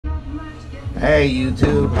Hey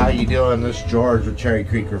YouTube, how you doing? This is George with Cherry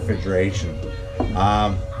Creek Refrigeration.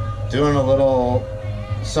 Doing a little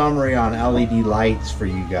summary on LED lights for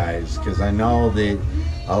you guys, because I know that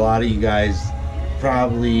a lot of you guys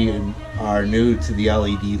probably are new to the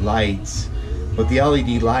LED lights, but the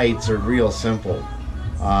LED lights are real simple.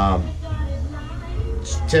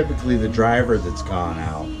 It's typically the driver that's gone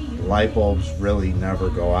out. The light bulbs really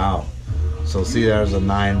never go out. So see, there's a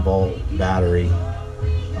 9-volt battery.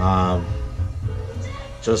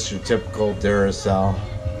 Just your typical Duracell.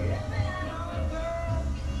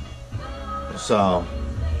 So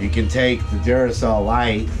you can take the Duracell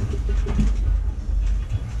light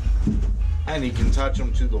and you can touch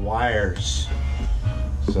them to the wires.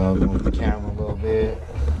 So move the camera a little bit,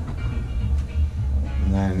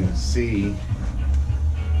 and then see,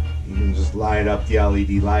 you can just light up the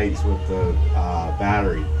LED lights with the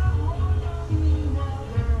battery.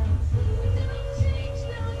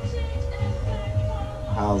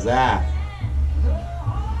 How's that?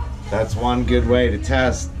 That's one good way to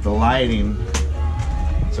test the lighting,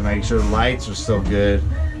 to make sure the lights are still good,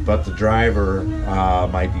 but the driver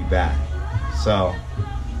might be bad. So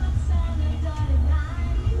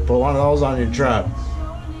put one of those on your truck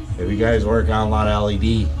if you guys work on a lot of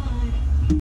LED.